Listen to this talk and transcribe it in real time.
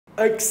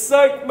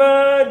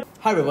Excitement!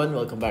 Hi everyone,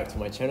 welcome back to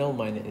my channel.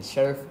 My name is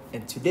Sheriff,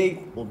 and today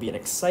will be an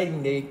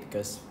exciting day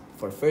because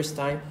for the first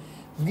time,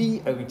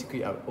 we are going to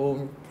create our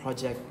own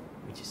project,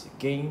 which is a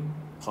game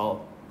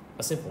called,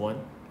 a simple one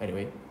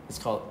anyway, it's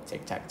called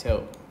Tic Tac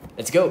Toe.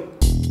 Let's go!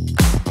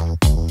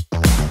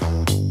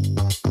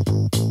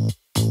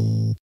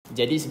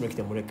 Jadi sebelum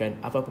kita mulakan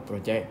apa-apa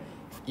projek,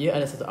 ia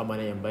adalah satu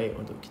amalan yang baik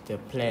untuk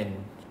kita plan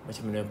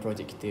macam mana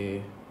projek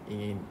kita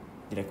ingin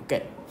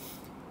dilakukan.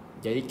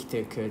 Jadi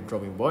kita ke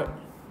drawing board.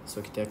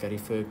 So kita akan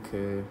refer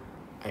ke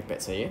iPad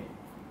saya.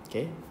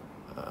 Okay.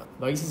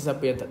 Bagi sesiapa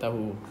yang tak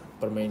tahu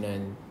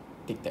permainan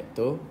Tic Tac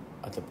Toe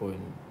ataupun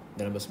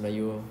dalam bahasa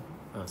Melayu,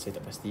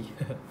 saya tak pasti.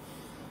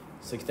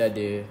 So kita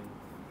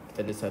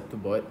ada satu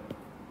board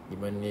di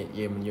mana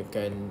ia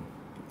menunjukkan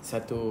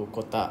satu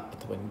kotak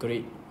ataupun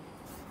grid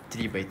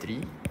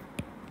 3x3.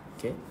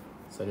 Okay.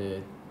 So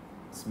ada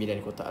 9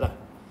 kotak lah.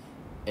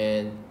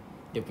 And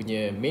dia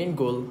punya main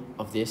goal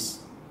of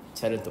this,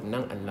 cara untuk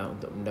menang adalah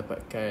untuk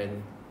mendapatkan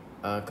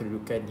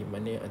kedudukan di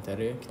mana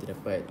antara kita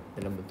dapat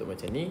dalam bentuk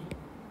macam ni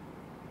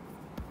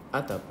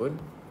ataupun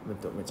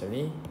bentuk macam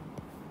ni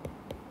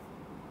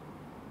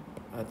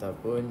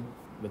ataupun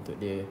bentuk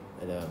dia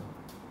adalah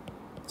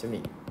macam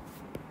ni.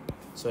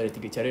 So ada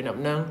 3 cara nak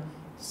menang,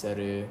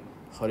 secara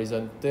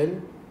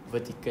horizontal,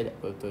 vertical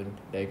ataupun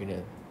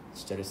diagonal,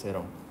 secara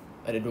serong.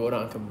 Ada 2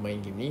 orang akan bermain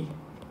game ni,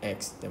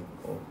 X dan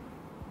O.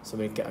 So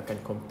mereka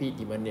akan compete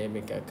di mana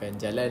mereka akan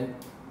jalan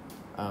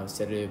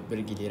secara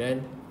bergiliran.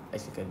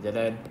 X akan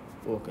jalan,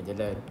 O akan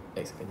jalan,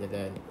 X akan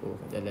jalan, O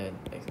akan jalan,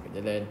 X akan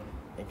jalan.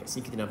 Dan kat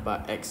sini kita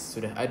nampak X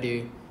sudah ada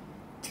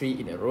 3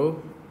 in a row,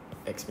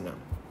 X menang.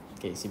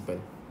 Okay, simple.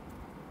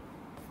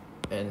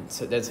 Dan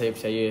saya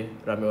percaya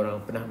ramai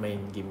orang pernah main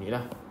game ni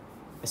lah,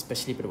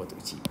 especially pada waktu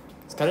kecil.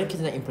 Sekarang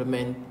kita nak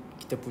implement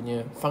kita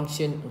punya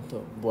function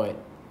untuk buat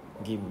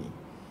game ni.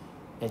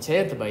 Dan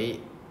cara yang terbaik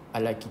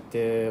adalah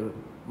kita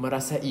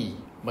merasai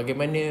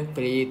bagaimana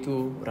player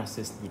tu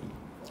rasa sendiri.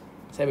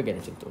 Saya bagi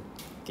contoh.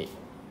 Okay.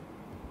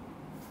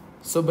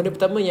 So benda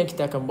pertama yang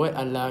kita akan buat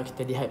adalah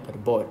kita lihat pada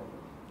board.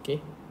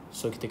 Okay.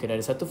 So kita kena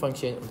ada satu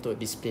function untuk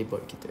display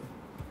board kita.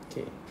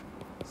 Okay.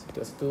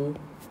 Satu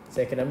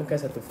saya akan namakan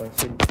satu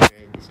function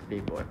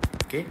display board.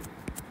 Okay.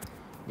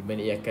 Di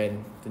mana ia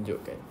akan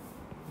tunjukkan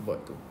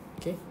board tu.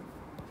 Okay.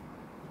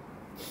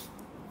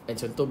 Dan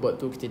contoh board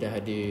tu kita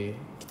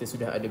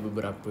sudah ada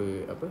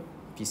beberapa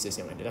pieces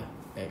yang ada lah.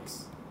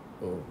 X,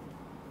 O,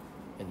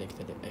 and then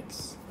kita ada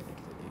X, and then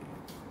kita ada O.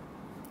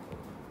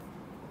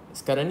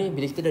 Sekarang ni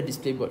bila kita dah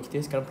display board kita,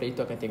 sekarang player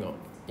tu akan tengok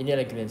ini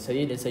adalah giliran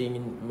saya dan saya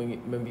ingin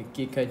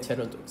memikirkan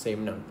cara untuk saya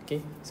menang.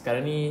 Okay.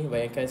 Sekarang ni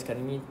bayangkan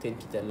sekarang ni turn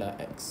kita adalah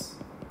X.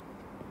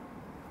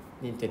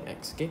 Ni turn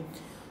X. Okay.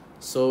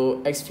 So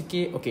X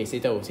fikir, okay,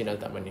 saya tahu saya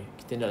nak letak mana.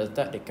 Kita nak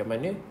letak dekat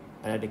mana?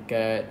 Adalah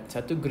dekat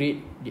satu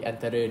grid di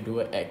antara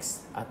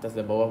 2X, atas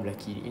dan bawah belah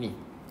kiri ini.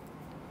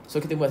 So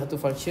kita buat satu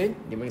function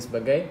di mana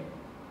sebagai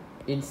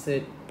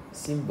insert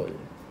symbol.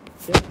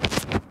 Okay.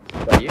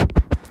 Supaya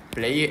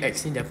player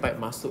X ni dapat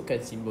masukkan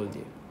simbol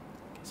dia.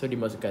 So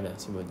dimasukkanlah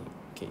simbol ni.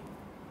 Okay.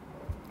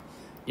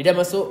 Dia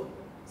dah masuk.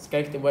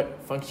 Sekarang kita buat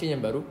function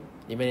yang baru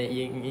di mana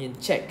ia ingin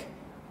check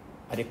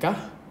adakah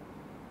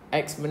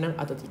X menang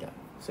atau tidak.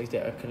 So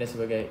kita akan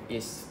sebagai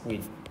is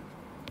win.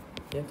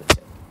 Ya, untuk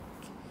check.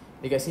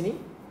 Dekat sini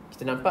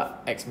kita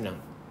nampak X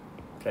menang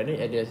kerana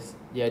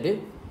dia ada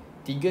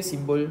 3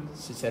 simbol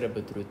secara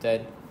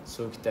berturutan.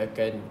 So kita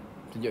akan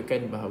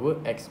tunjukkan bahawa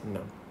X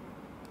menang.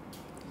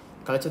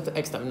 Kalau contoh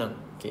X tak menang,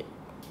 okay,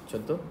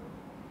 contoh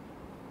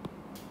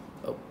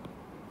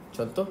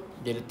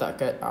dia letak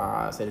kat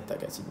saya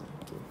letak kat sini.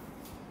 Okay.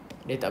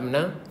 Dia tak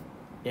menang,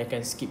 dia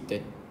akan skip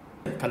turn.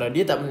 Kalau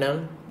dia tak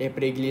menang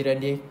daripada giliran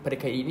dia pada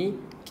kali ini,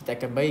 kita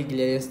akan bagi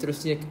giliran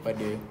seterusnya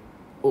kepada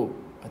O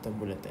atau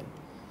bulatan.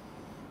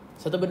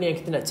 Satu benda yang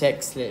kita nak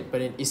check selain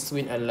pada is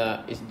win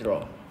adalah is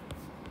draw.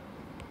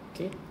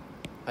 Okay.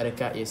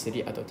 Adakah ia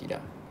seri atau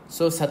tidak.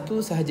 So satu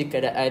sahaja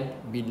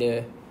keadaan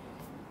bila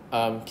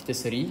kita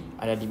seri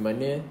adalah di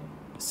mana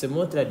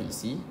semua telah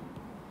diisi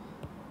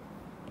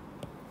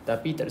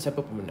tapi tak ada siapa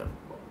pun menang.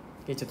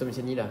 Okay, contoh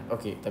macam ni lah.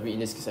 Okay, tapi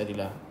in this case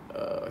adalah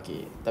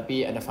okay,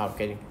 tapi anda faham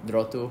kan,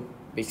 draw tu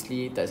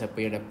basically tak ada siapa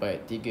yang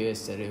dapat 3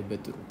 secara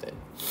berturutan.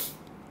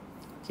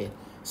 Okay,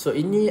 so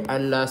ini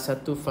adalah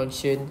satu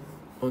function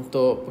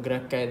untuk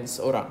pergerakan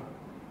seorang.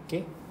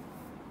 Okay,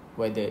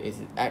 whether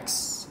is it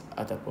X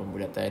ataupun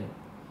bulatan.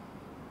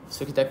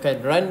 So kita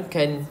akan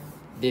runkan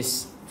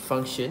this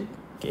function.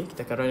 Okay,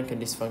 kita akan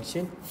runkan this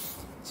function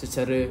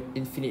secara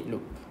infinite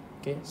loop.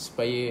 Okay,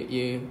 supaya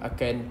ia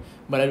akan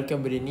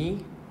melalukan benda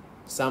ni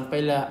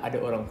sampailah ada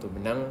orang tu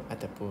menang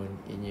ataupun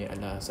ini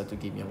adalah satu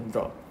game yang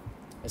draw.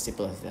 As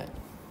simple as that.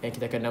 And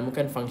kita akan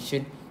namakan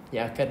function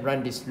yang akan run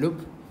this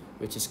loop,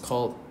 which is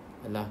called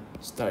adalah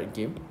start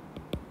game.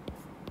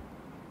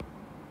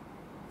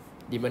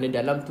 Di mana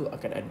dalam tu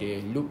akan ada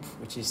loop,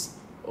 which is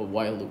a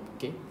while loop.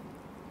 Okay,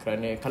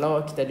 kerana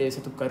kalau kita ada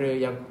satu perkara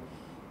yang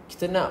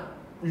kita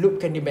nak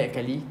loopkan dia banyak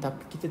kali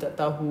tapi kita tak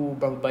tahu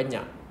berapa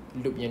banyak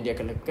loop yang dia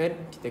akan lakukan,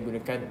 kita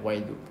gunakan while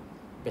loop.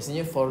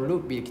 Biasanya for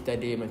loop bila kita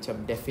ada macam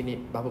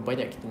definite berapa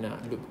banyak kita nak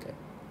loopkan.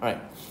 Alright,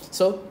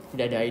 so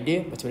dah ada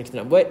idea macam mana kita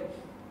nak buat.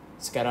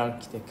 Sekarang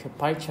kita ke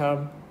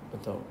PyCharm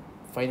untuk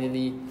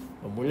finally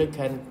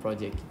memulakan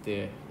projek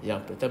kita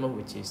yang pertama,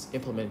 which is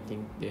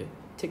implementing the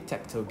Tic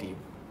Tac Toe game.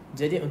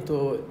 Jadi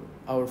untuk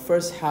our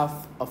first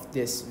half of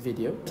this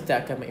video, kita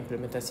akan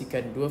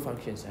mengimplementasikan dua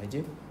function sahaja,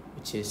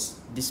 which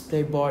is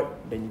display board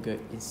dan juga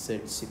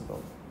insert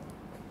symbol.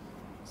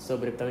 So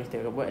benda pertama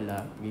kita akan buat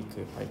adalah pergi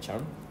ke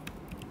PyCharm.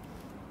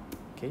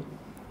 Okay,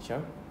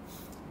 PyCharm.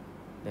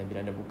 Dan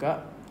bila anda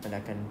buka, anda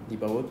akan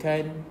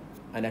dibawakan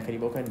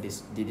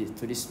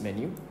to this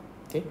menu.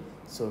 Okay,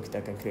 so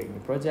kita akan create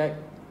new project.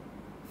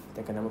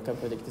 Kita akan namakan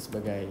projek kita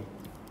sebagai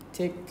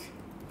Tic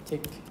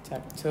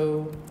Tac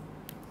Toe.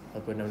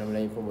 Ataupun nama-nama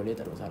lain pun boleh,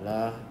 tak ada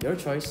masalah. Your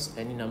choice,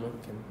 any nama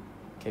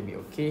can be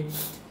okay.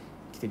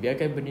 Kita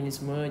biarkan benda ni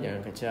semua,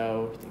 jangan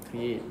kacau. Kita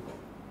create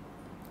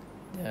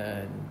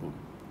dan boom.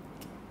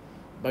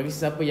 Bagi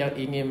sesiapa yang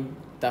ingin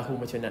tahu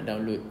macam nak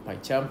download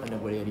PyCharm, anda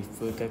boleh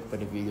referkan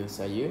kepada video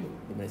saya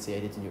di mana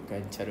saya ada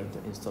tunjukkan cara untuk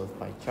install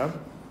PyCharm.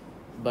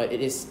 But it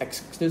is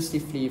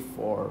exclusively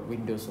for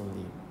Windows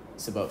only,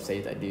 sebab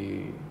saya tak ada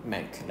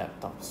Mac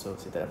laptop, so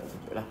saya tak dapat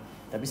tunjuk lah.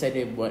 Tapi saya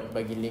ada buat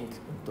bagi link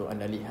untuk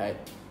anda lihat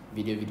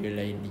video-video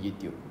lain di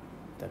YouTube.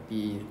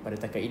 Tapi pada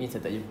takat ini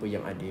saya tak jumpa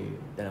yang ada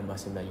dalam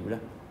bahasa Melayu lah.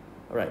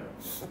 Alright,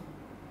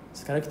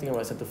 sekarang kita akan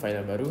buat satu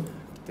file baru.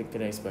 Kita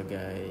kenal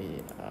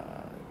sebagai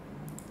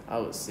I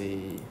would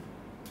say,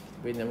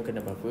 boleh namakan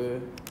apa-apa,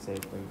 saya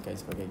panggilkan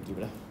sebagai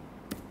game lah,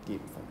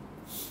 game file.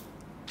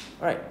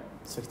 Alright,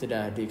 so kita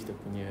dah ada kita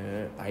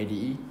punya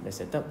IDE dah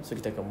setup. So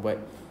kita akan buat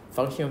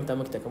function yang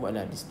pertama kita akan buat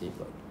adalah display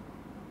board.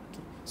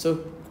 Okay. So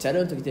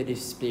cara untuk kita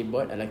display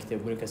board adalah kita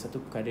gunakan satu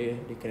perkara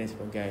dikenal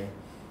sebagai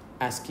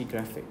ASCII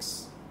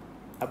graphics.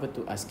 Apa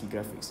tu ASCII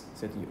graphics?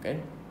 Saya tunjukkan.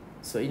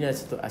 So ini adalah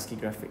satu ASCII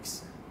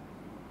graphics,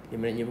 di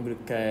mana ia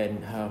menggunakan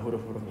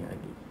huruf-huruf yang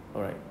ada.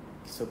 Alright,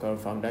 so kalau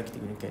faham dah, kita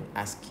gunakan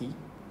ASCII.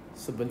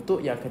 So bentuk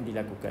yang akan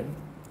dilakukan,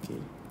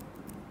 okay,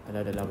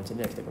 adalah dalam macam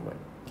ni lah kita akan buat.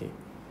 Okay,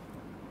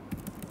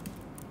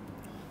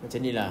 macam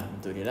ni lah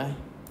bentuk dia lah.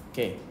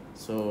 Okay,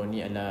 so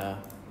ni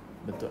adalah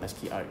bentuk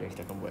ASCII art yang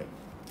kita akan buat.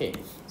 Okay,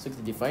 so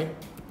kita define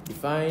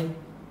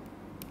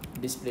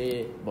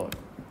display board.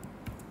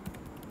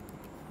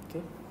 Okay,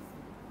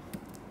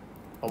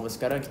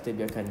 sekarang kita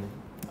biarkan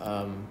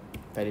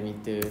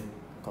parameter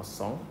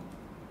kosong,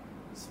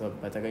 sebab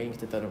pada kali ini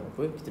kita tak nak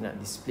apa, kita nak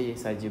display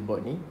saja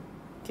board ni.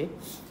 Okay,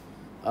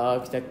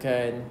 kita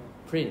akan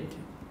print.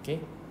 Okay,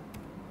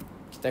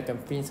 kita akan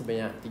print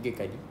sebanyak 3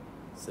 kali,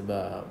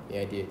 sebab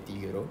ia ada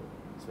 3 row.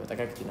 Sebab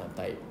takkan kita nak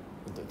type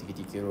untuk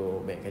 3 row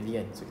banyak kali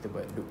kan. So kita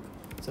buat loop.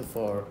 So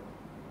for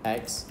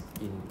x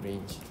in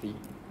range 3,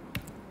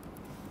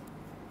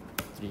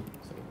 sorry.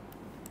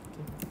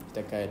 Okay,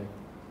 kita akan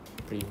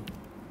print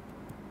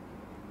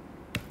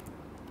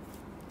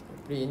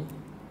kita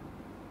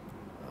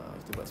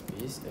buat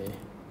space,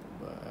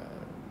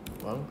 buat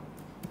ruang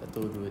 1,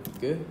 2,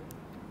 3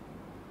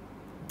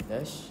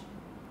 dash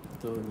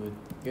 1, 2,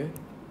 3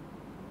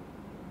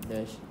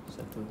 dash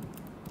 1,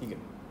 3.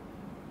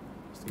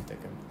 So kita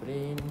akan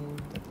print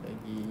satu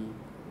lagi,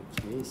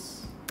 which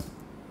is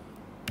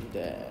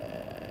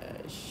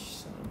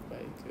dash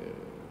sampai ke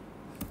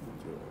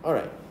 7.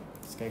 Alright,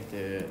 sekarang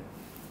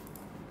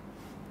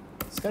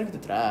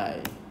kita try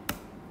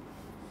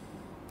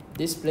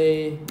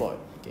display board.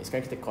 Okay,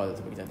 sekarang kita call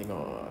sebab kita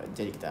tengok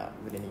jadi kita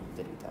benda ni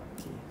jadi kita.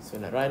 Okay, so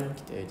nak run,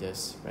 kita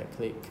just right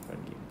click, run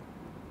game.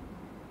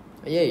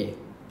 Ayy,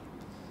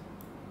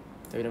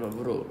 tapi nampak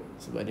buruk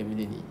sebab ada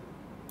benda ni.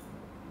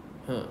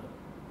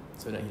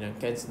 So nak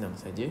hilangkan senang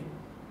saja.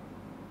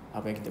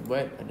 Apa yang kita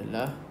buat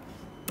adalah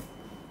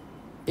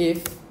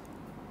if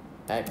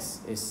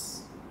x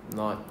is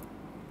not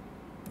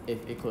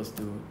equals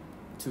to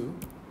 2,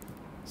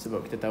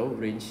 sebab kita tahu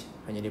range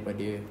hanya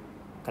daripada,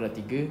 kalau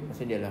 3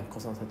 maksudnya dia adalah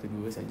 0, 1,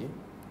 2 saja.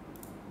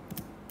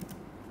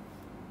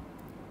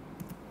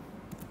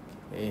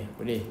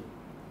 Boleh.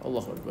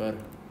 Allahu Akbar.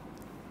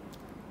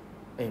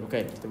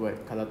 Bukan, kita buat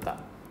kalau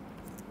tak.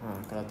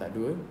 Kalau tak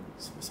 2,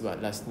 sebab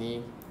last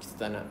ni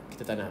kita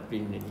tak nak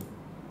print benda ni.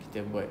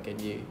 Kita buatkan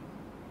dia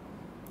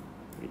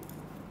print.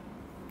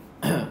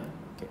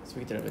 Okay,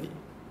 so kita dapat balik.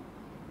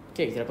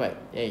 Okay, kita dapat.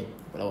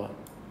 Pelawak.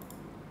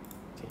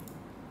 Okay,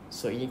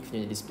 so ini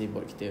punya display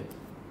board kita.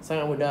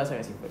 Sangat mudah,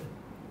 sangat simple.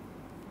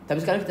 Tapi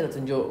sekarang kita nak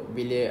tunjuk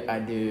bila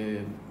ada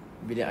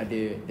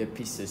the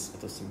pieces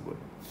atau simbol.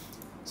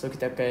 So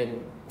kita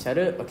akan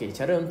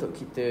cara untuk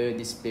kita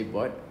display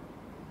board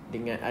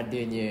dengan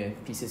adanya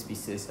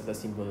pieces atau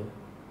simbol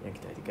yang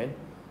kita adakan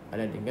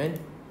adalah dengan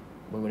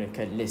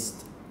menggunakan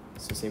list.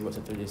 So saya buat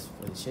satu list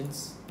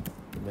positions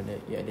di mana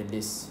ia ada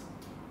list.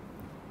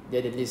 Dia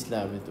ada list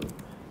lah, betul.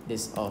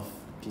 List of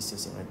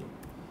pieces yang ada.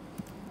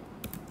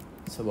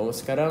 So baru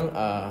sekarang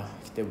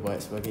kita buat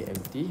sebagai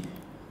empty.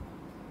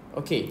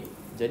 Okay,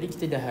 jadi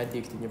kita dah ada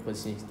kita punya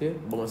position kita.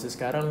 Masa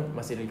sekarang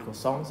masih lagi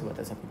kosong sebab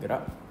tak siapa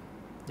gerak.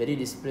 Jadi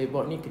display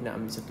board ni kena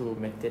ambil satu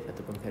method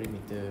ataupun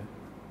parameter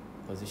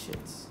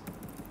positions.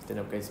 Kita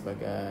namakan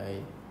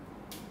sebagai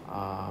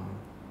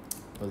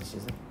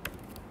positions lah.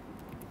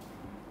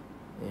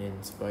 And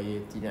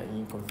supaya tidak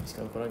ingin confuse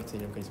kalau korang, kita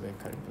gunakan sebagai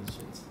current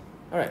positions.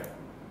 Alright.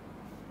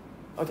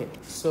 Okay,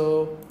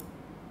 so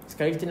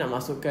sekarang kita nak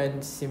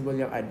masukkan simbol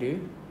yang ada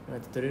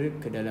tertera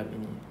ke dalam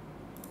ini.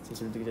 So,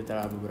 sebelum tu kita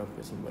taruh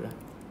beberapa simbol lah.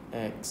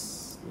 X,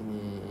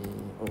 ini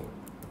O,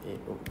 A,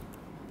 O.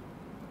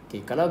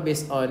 Okay, kalau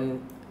based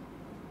on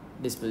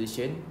this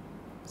position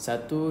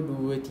 1,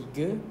 2,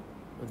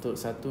 3 untuk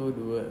 1,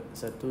 2,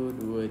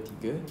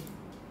 3.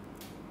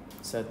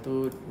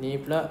 Satu ni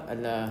pula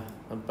adalah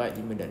 4,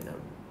 5 dan 6.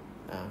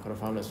 Korang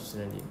faham lah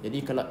susunan dia.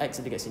 Jadi kalau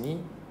X ada kat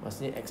sini,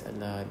 maksudnya X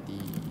adalah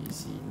di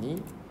sini.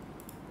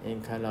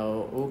 And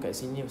kalau O kat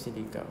sini,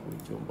 maksudnya dia kat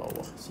hujung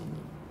bawah sini,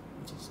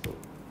 which is O.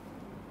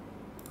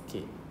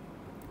 Okay.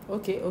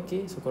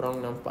 So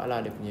korang nampak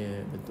lah dia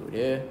punya bentuk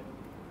dia.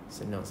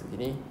 Senang saja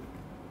ni.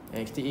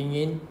 And kita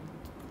ingin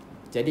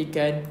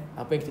jadikan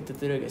apa yang kita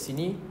tertera kat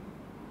sini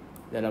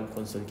dalam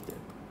konsol kita.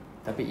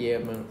 Tapi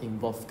ia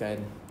menginvolvekan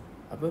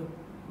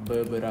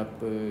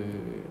beberapa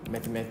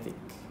mathematic,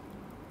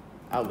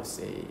 I would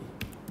say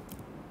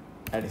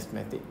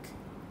arithmetic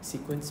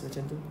sequence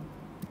macam tu.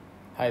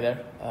 Hi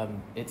there,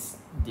 it's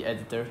the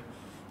editor.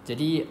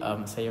 Jadi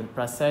saya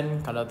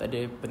perasan kalau tak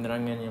ada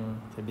penerangan yang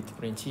lebih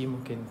terperinci,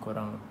 mungkin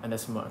anda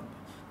semua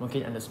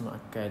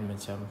akan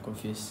macam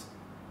confused.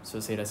 So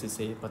saya rasa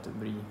saya patut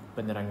beri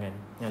penerangan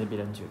yang lebih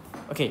lanjut.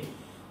 Okay,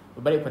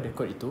 berbalik pada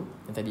kod itu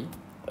yang tadi.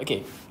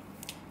 Okay,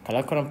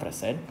 kalau korang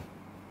perasan,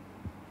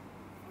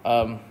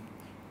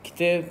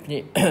 kita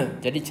punya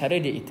jadi cara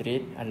dia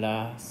iterate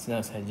adalah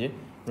senang saja.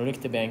 Mula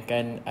kita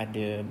bayangkan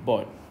ada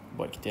board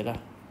kita lah,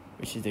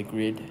 which is the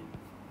grid.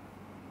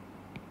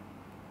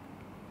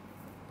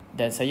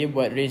 Dan saya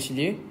buat range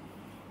dia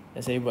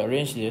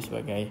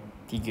sebagai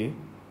 3.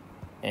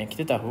 And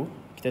kita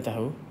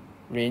tahu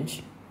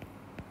range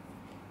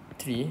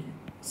 3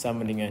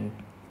 sama dengan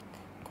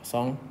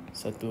 0,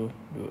 1,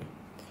 2.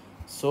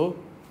 So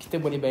kita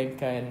boleh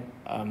bayangkan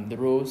the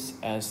rows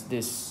as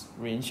this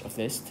range of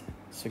list.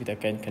 So kita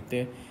akan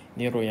kata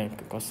ni row yang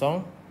ke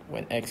 0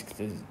 when x equals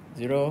to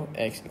 0,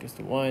 x equals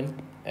to 1,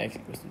 x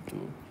equals to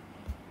 2.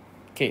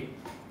 Okay,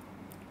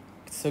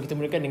 so kita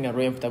mulakan dengan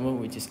row yang pertama,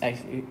 which is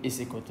x is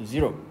equal to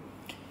 0.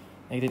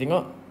 Dan kita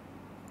tengok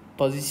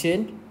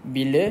position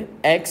bila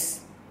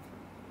x,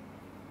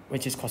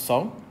 which is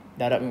 0,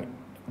 darab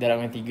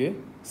dengan 3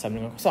 sama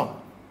dengan 0.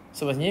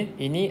 So maksudnya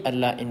ini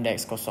adalah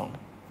index 0.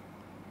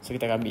 So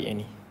kita akan ambil yang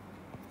ni,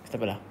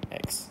 kita apalah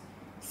x.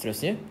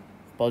 Seterusnya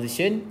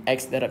position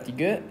x darab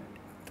 3,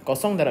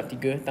 0 darab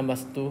 3 tambah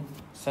 1,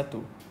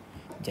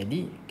 1.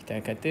 Jadi kita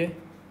kata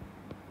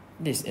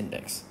this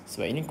index.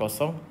 Sebab ini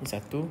 0, ini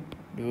 1,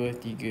 2,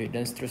 3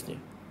 dan seterusnya.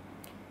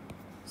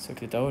 So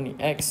kita tahu ni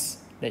x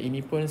dan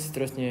ini pun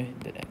seterusnya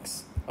dan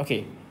x.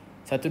 Okay,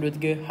 1,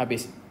 2, 3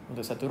 habis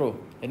untuk satu row.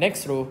 The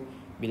next row,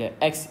 bila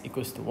x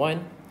equals to 1,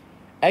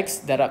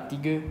 x darab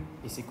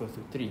 3 is equal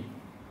to 3.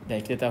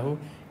 Dan kita tahu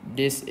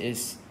this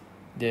is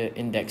the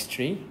index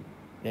 3.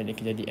 Dan dia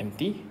akan jadi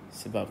empty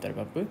sebab tak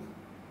ada apa-apa.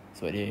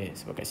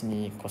 Sebab kat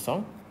sini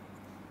 0.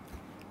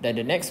 Dan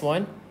the next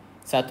one,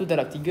 1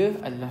 darab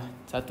 3 adalah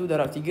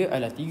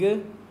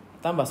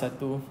 3 tambah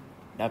 1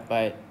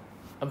 dapat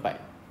 4.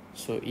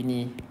 So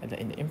ini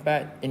adalah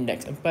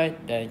index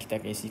 4 dan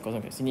kita akan isi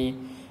 0 kat sini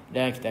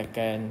dan kita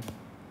akan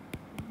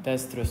dan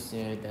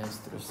seterusnya.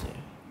 Okay.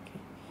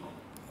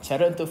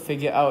 Cara untuk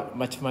figure out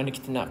macam mana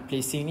kita nak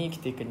placing ni,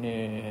 kita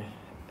kena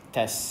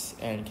test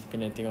and kita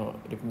kena tengok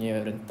dia punya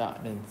rentak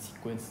dan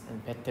sequence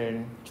dan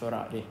pattern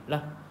corak dia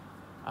lah.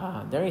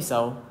 Jangan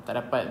risau, tak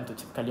dapat untuk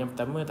kali yang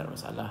pertama tak ada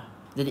masalah.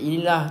 Jadi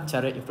inilah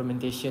cara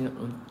implementation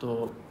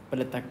untuk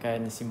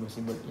peletakan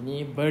simbol-simbol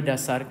ini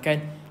berdasarkan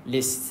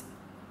list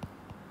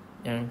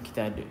yang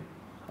kita ada.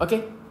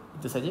 Okay,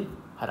 itu saja.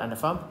 Harap anda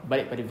faham.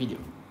 Balik pada video.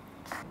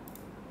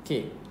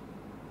 Okay,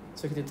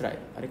 so kita try.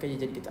 Adakah ia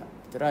jadi ke tak?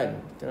 Kita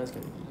run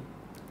sekali lagi.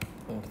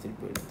 Kita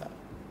lupa letak.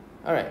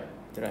 Alright,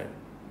 kita run.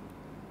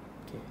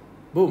 Okay,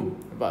 boom.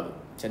 Nampak tu?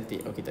 Cantik.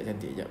 Okay, tak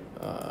cantik. Sekejap.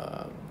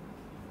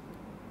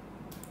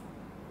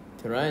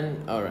 Kita run.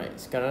 Alright,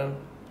 sekarang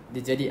dia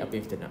jadi apa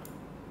yang kita nak.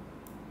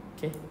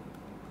 Okay,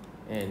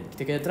 and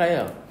kita kena try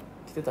lah.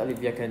 Kita tak boleh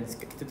biarkan,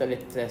 kita tak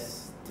boleh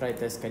try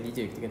test sekali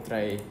je. Kita kena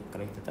try.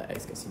 Kalau kita tak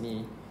x kat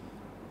sini,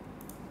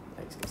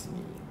 x kat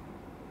sini,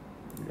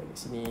 bulat kat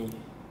sini,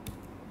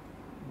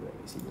 bulat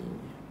kat sini,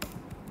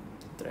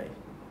 kita try.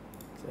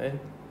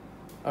 Kan?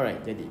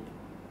 Alright, jadi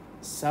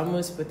sama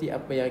seperti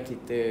apa yang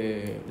kita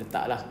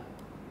letak lah.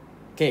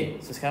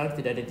 Okay, so sekarang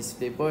kita dah ada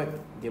display board.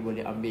 Dia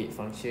boleh ambil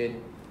function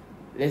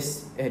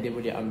list, dia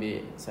boleh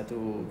ambil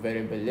satu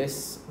variable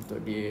list untuk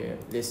dia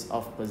list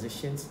of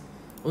positions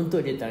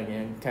untuk dia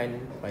tayangkan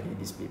pada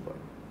display board.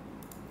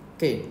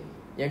 Okay,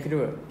 yang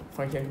kedua,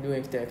 function kedua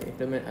yang kita akan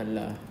implement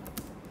adalah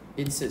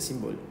insert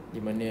symbol,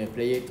 di mana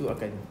player tu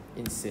akan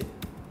insert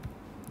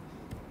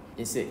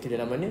ke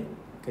dalam mana?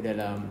 Ke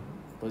dalam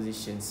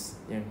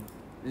positions, yang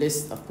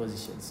list of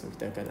positions. So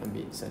kita akan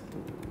ambil satu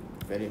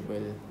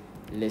variable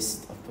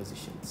list of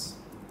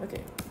positions. Okay,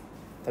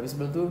 Tapi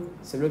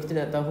sebelum kita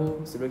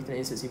nak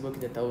insert simbol,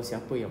 kita tahu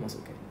siapa yang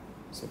masukkan.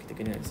 So kita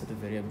kena ada satu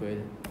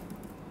variable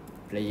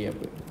player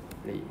apa?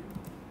 Player.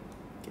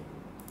 Okay.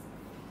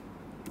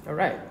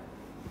 Alright.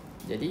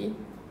 Jadi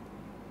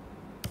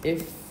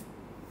if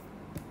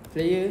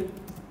player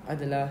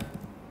adalah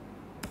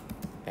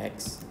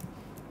X,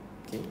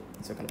 okay,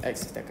 so kalau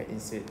X kita akan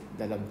insert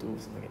dalam tu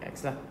sebagai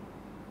X lah.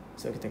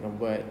 So kita akan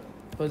buat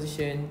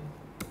position.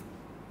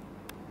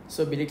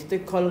 So bila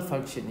kita call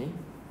function ni,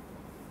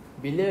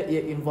 bila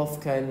ia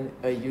involvekan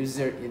a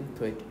user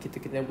input, kita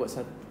kena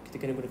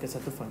gunakan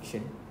satu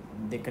function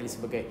dikali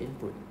sebagai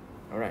input.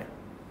 Alright.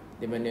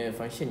 Di mana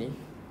function ni,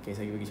 okay,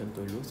 saya bagi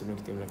contoh dulu sebelum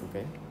kita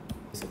melakukan.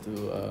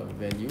 Satu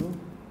value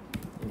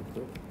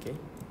input, okay.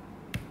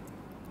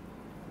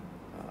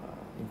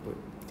 Input.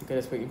 Kita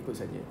kena sebagai input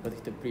saja. Lepas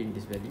tu kita print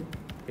this value,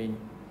 print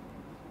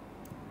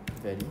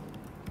value.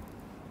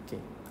 Okay,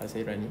 kalau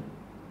saya run ni,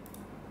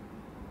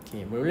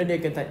 okay, mula-mula dia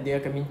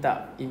akan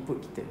minta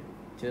input kita.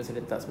 Contoh saya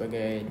letak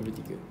sebagai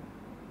 23.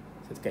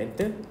 Saya tekan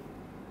enter.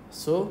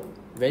 So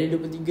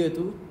value 23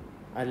 tu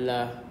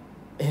adalah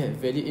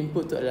value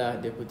input tu adalah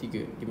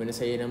 23, di mana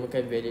saya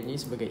namakan value ni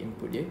sebagai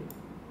input dia,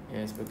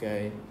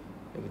 sebagai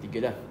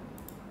 23 lah.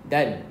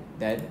 Dan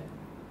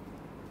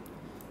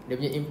dia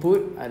punya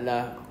input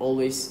adalah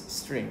always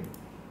string.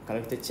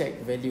 Kalau kita check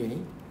value ni,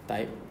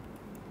 type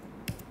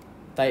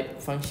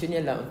function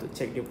ni adalah untuk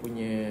check dia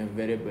punya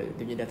variable,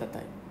 dia punya data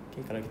type.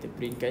 Okay, kalau kita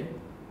printkan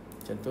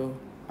contoh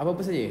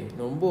apa-apa saja,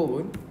 nombor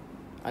pun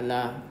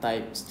adalah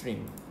type string,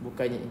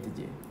 bukannya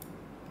integer.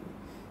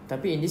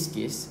 Tapi in this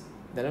case,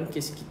 dalam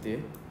case kita,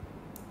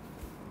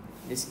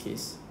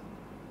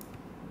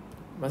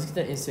 masa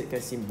kita insertkan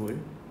simbol,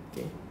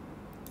 okay,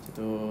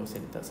 contoh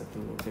saya letak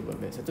satu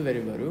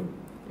variable baru,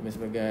 dia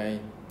sebagai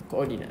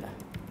koordinat lah,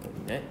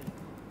 koordinat,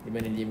 di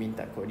mana dia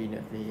minta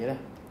koordinat player lah,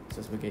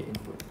 so sebagai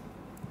input.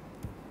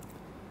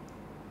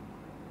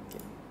 Okay.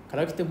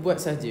 Kalau kita buat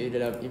saja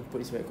dalam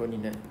input sebagai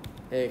koordinat,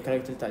 kalau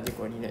kita letak je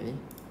koordinat ni,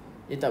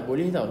 dia tak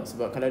boleh tau,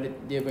 sebab kalau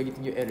dia bagi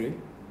tunjuk error,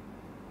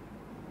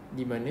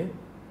 di mana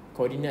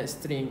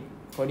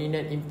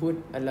koordinat input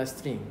adalah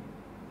string,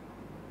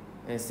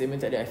 and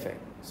statement tak ada effect.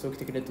 So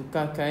kita kena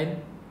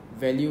tukarkan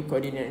value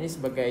koordinat ni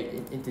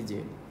sebagai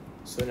integer.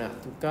 So nak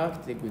tukar,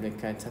 kita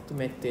gunakan satu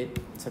method,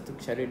 satu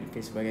cara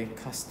sebagai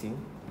casting.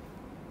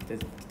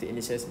 Kita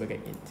initial sebagai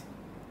int.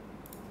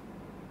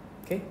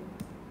 Okay.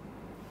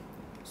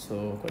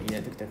 So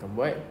koordinat tu kita akan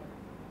buat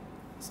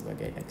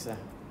sebagai x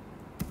lah.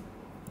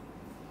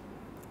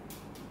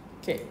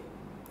 Okay.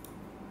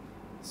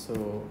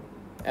 So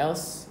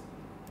else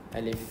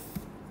alif,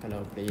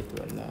 kalau player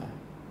tu adalah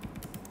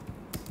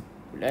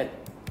bulat,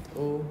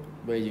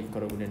 boleh je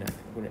korang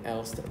guna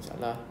else, tak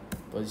masalah.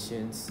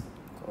 Positions,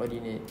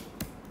 coordinate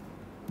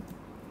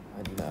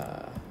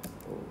adalah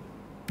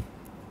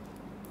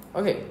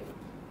okay.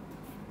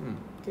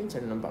 Okay,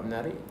 macam nampak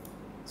menarik.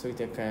 So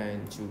kita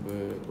akan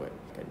cuba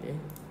buatkan dia.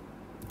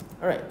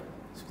 Alright.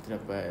 So kita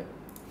dapat,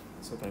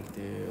 so kalau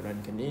kita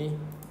runkan ni,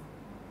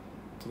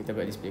 okay, kita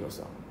dapat display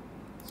kosong.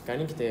 Sekarang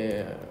ni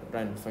kita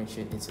run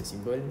function insert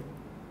symbol.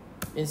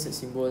 Insert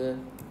symbol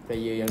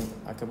player yang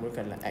akan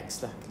mulakan adalah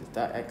X lah. Kita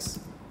letak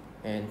X,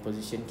 and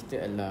position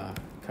kita adalah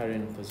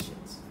current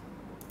positions.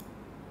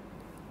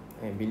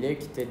 And bila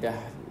kita dah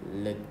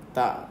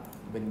letak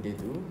benda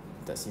tu,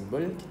 letak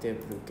simbol, kita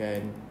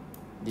perlukan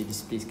dia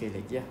display sekali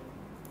lagi lah.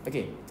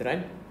 Okay, kita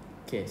run.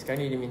 Okay, sekarang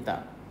ni dia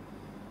minta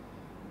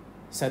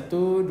 1,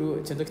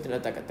 2, contoh kita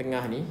nak letak kat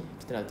tengah ni,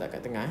 kita nak letak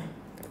kat tengah,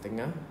 kat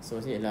tengah. So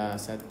sini adalah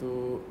 1,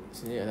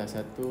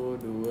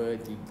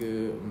 2,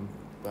 3,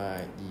 4,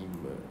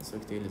 5. So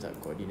kita letak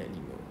koordinat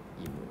 5.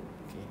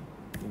 Okay,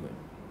 5.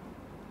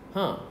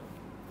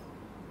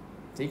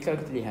 Jadi kalau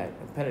kita lihat,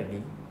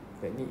 apparently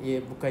ia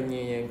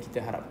bukannya yang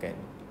kita harapkan.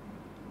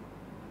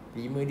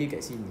 5 dia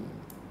kat sini.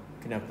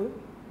 Kenapa?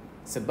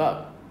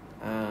 Sebab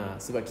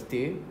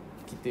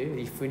kita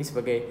refer ni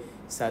sebagai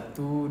 1,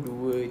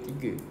 2,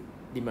 3.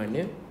 Di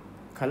mana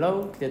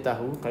kalau kita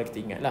tahu, kalau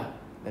kita ingatlah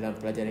dalam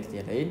pelajaran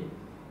kita yang lain,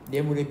 dia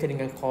mulakan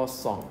dengan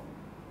kosong.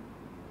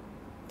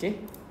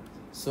 Okay,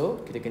 so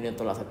kita kena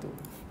tolak 1.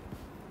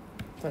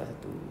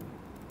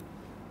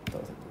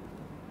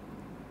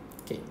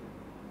 Okay,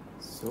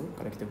 so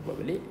kalau kita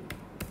buat balik,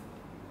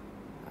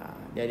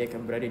 dia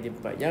akan berada di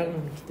tempat yang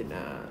kita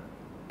nak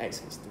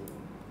X kat situ.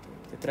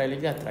 Okay,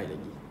 kita try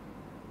lagi.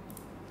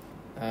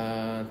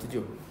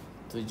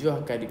 7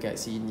 akan dekat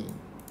sini.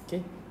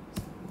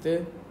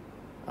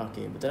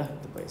 Okay, betul lah,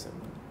 tempat yang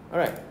sama.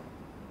 Alright.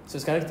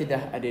 So sekarang kita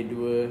dah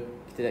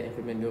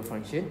implement dua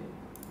function,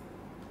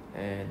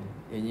 and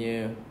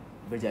ianya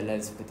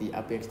berjalan seperti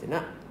apa yang kita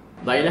nak.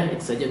 Baiklah,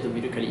 itu saja untuk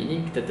video kali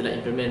ini. Kita telah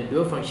implement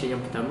dua function.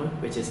 Yang pertama,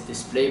 which is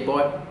display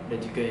board, dan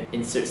juga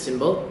insert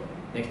symbol.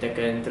 Dan kita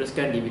akan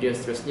teruskan di video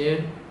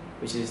seterusnya,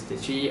 which is the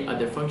 3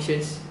 other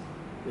functions,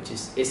 which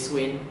is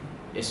isWin,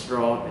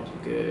 isRaw, dan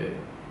juga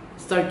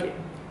start game.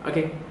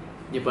 Okay,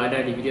 jumpa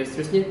anda di video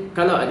seterusnya.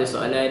 Kalau ada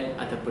soalan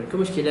ataupun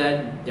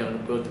kemusykilan, jangan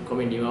lupa untuk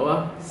komen di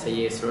bawah.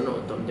 Saya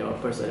seronok untuk menjawab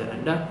persoalan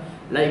anda.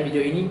 Like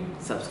video ini,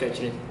 subscribe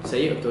channel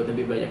saya untuk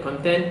lebih banyak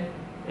konten,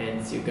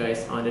 And see you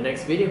guys on the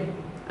next video.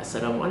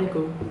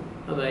 Assalamualaikum.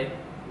 Bye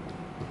bye.